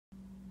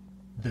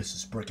This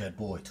is Brickhead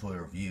Boy Toy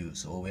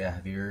Reviews. So what we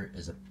have here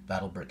is a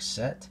Battle Brick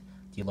set,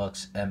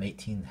 Deluxe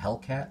M18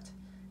 Hellcat,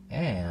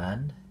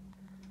 and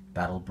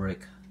Battle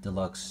Brick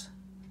Deluxe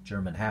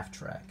German Half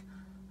Track.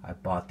 I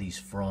bought these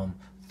from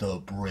the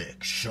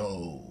Brick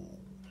Show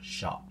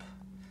shop.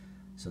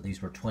 So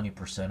these were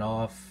 20%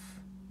 off.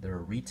 They're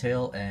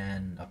retail,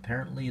 and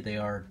apparently they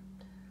are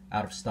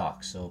out of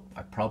stock. So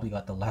I probably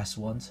got the last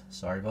ones.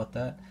 Sorry about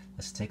that.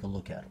 Let's take a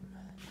look at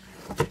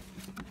them.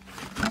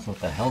 So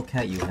with the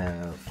Hellcat, you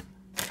have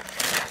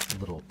a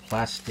little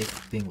plastic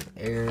thing with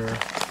air,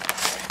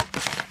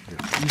 your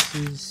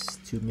pieces,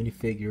 2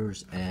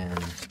 minifigures, and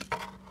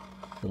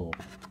little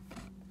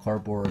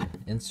cardboard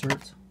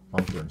insert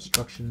along with your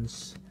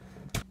instructions.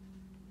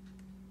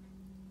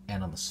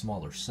 And on the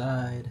smaller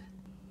side,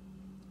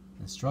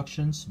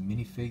 instructions,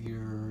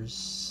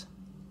 minifigures,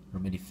 or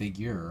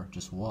minifigure,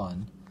 just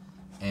one,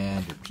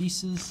 and your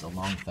pieces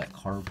along with that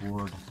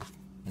cardboard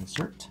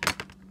insert.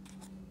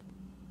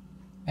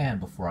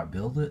 And before I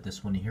build it,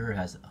 this one here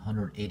has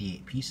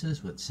 188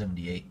 pieces with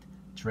 78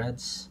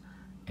 treads,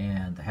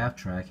 and the half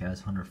track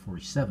has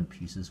 147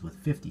 pieces with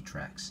 50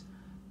 tracks.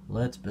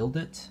 Let's build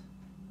it.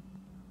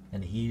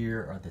 And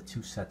here are the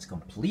two sets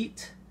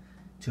complete.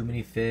 2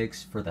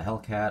 minifigs for the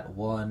Hellcat,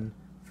 1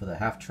 for the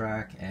half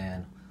track,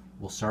 and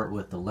we'll start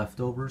with the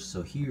leftovers.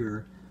 So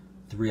here,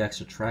 3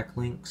 extra track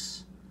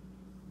links,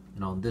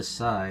 and on this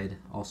side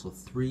also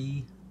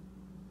 3.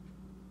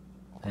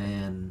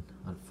 And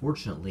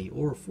unfortunately,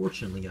 or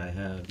fortunately, I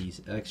have these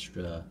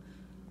extra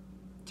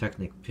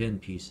Technic pin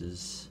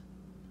pieces,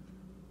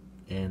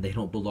 and they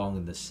don't belong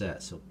in the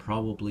set, so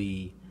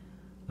probably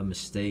a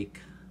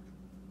mistake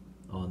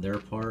on their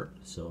part.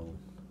 So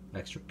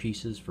extra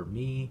pieces for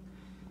me.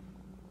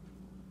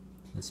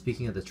 And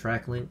speaking of the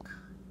track link,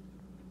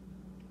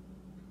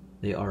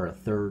 they are a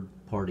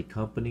third-party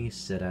company,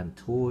 Sedan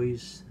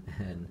Toys,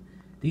 and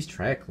these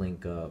track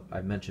link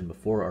I mentioned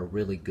before are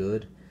really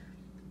good.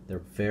 They're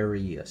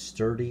very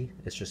sturdy.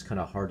 It's just kind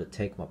of hard to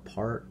take them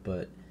apart,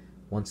 but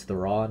once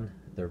they're on,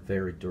 they're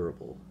very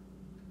durable.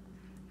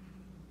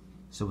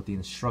 So with the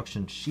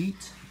instruction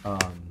sheet,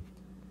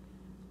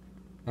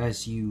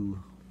 as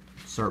you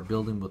start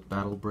building with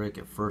Battle Brick,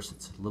 at first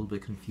it's a little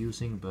bit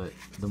confusing, but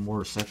the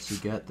more sets you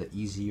get, the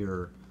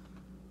easier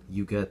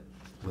you get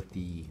with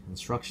the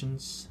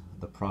instructions,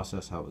 the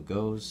process, how it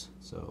goes.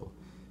 So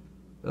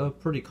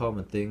pretty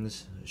common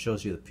things. It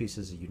shows you the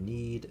pieces that you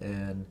need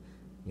and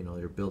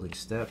your building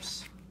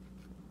steps.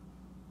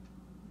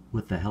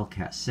 With the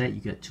Hellcat set,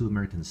 you get 2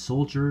 American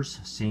soldiers,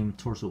 same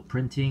torso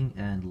printing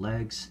and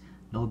legs,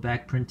 no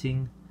back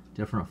printing,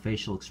 different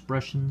facial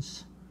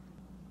expressions.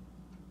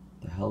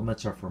 The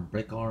helmets are from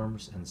Brick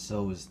Arms, and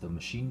so is the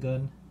machine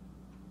gun.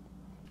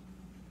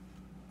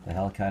 The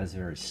Hellcat is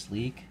very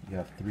sleek. You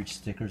have 3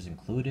 stickers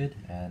included,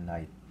 and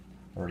I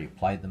already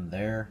applied them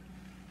there.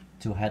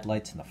 2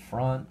 headlights in the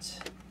front.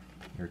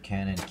 Your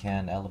cannon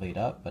can elevate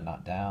up but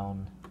not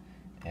down,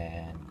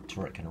 and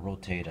turret can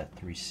rotate at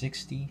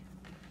 360.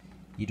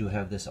 You do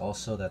have this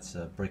also, that's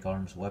a Brick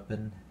Arms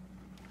weapon,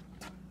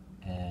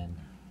 and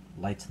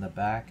lights in the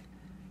back.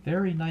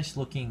 Very nice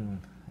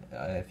looking,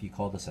 if you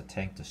call this a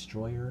tank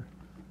destroyer.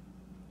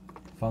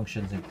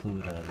 Functions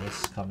include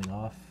this coming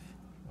off,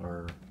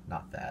 or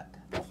not that,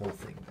 the whole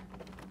thing.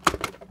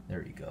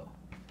 There you go.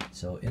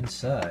 So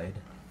inside,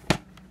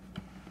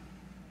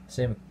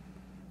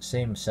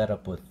 same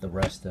setup with the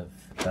rest of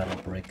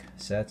Battle Brick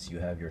sets. You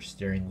have your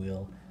steering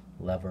wheel,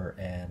 lever,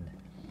 and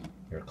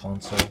your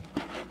console,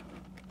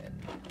 and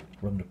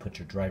room to put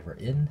your driver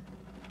in.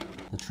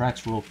 The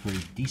tracks roll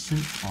pretty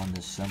decent on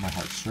this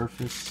semi-hard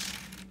surface,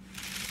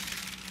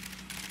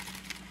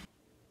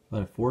 but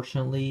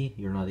unfortunately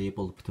you're not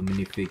able to put the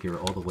minifigure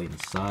all the way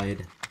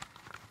inside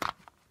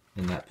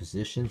in that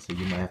position, so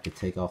you might have to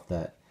take off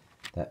that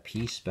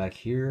piece back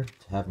here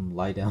to have him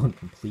lie down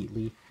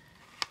completely.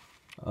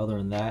 Other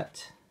than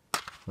that,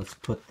 let's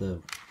put the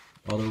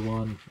other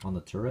one on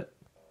the turret.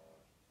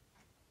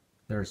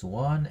 There's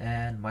one,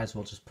 and might as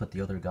well just put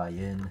the other guy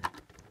in.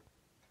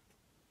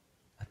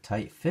 A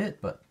tight fit,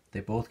 but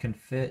they both can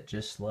fit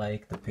just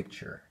like the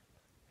picture.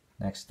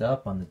 Next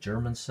up, on the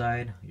German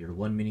side, your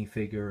 1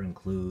 minifigure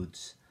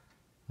includes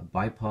a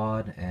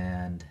bipod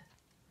and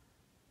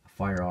a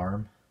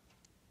firearm.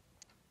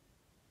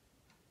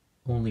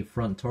 Only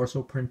front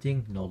torso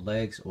printing, no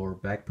legs or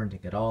back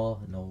printing at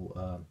all,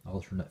 no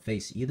alternate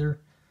face either.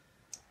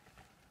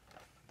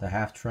 The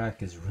half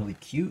track is really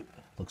cute,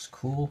 looks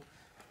cool.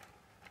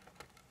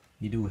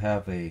 You do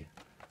have a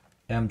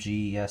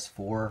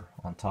MGS4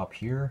 on top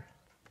here,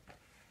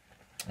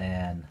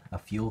 and a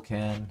fuel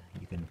can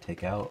you can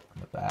take out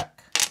on the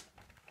back.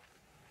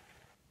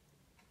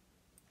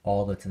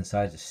 All that's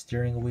inside is a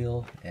steering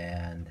wheel,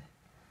 and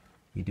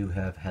you do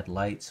have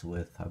headlights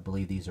with, I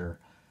believe these are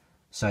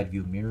side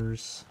view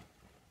mirrors.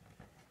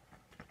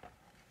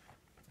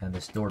 And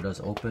this door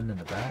does open in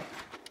the back.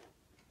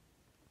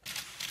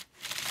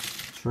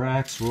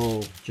 Tracks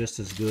roll just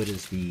as good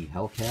as the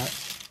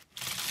Hellcat.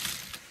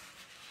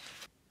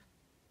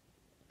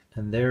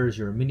 And there's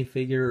your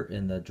minifigure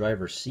in the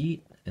driver's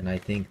seat, and I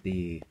think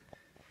the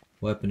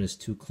weapon is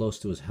too close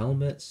to his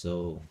helmet,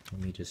 so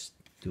let me just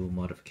do a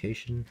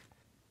modification.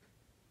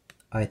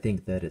 I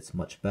think that it's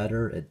much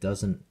better. It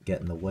doesn't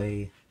get in the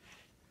way.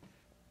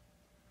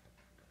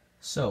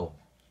 So,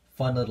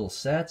 fun little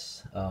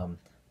sets.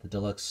 The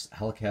deluxe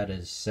Hellcat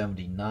is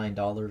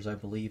 $79, I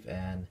believe,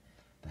 and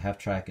the half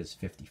track is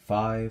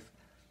 $55.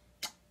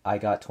 I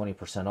got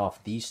 20%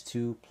 off these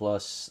two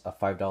plus a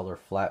 $5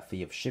 flat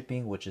fee of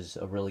shipping, which is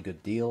a really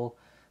good deal.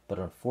 But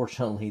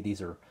unfortunately,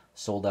 these are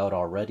sold out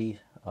already.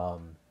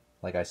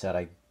 Like I said,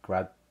 I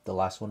grabbed the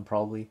last one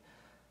probably.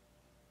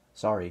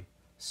 Sorry.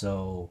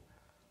 So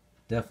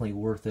definitely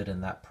worth it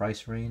in that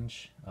price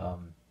range.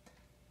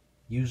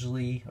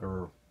 Usually,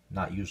 or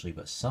not usually,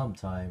 but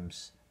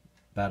sometimes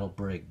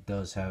BattleBrick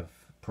does have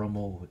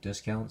promo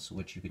discounts,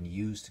 which you can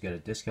use to get a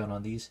discount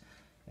on these.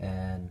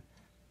 And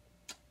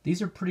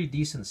these are pretty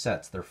decent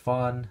sets. They're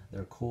fun,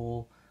 they're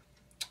cool.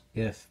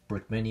 If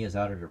Brickmania is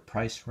out of your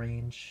price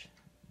range,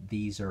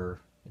 these are,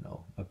 you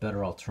know, a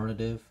better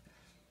alternative.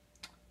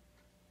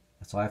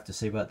 That's all I have to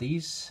say about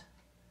these.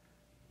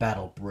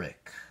 BattleBrick,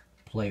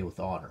 play with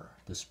honor.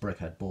 This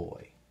Brickhead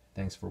boy.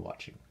 Thanks for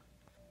watching.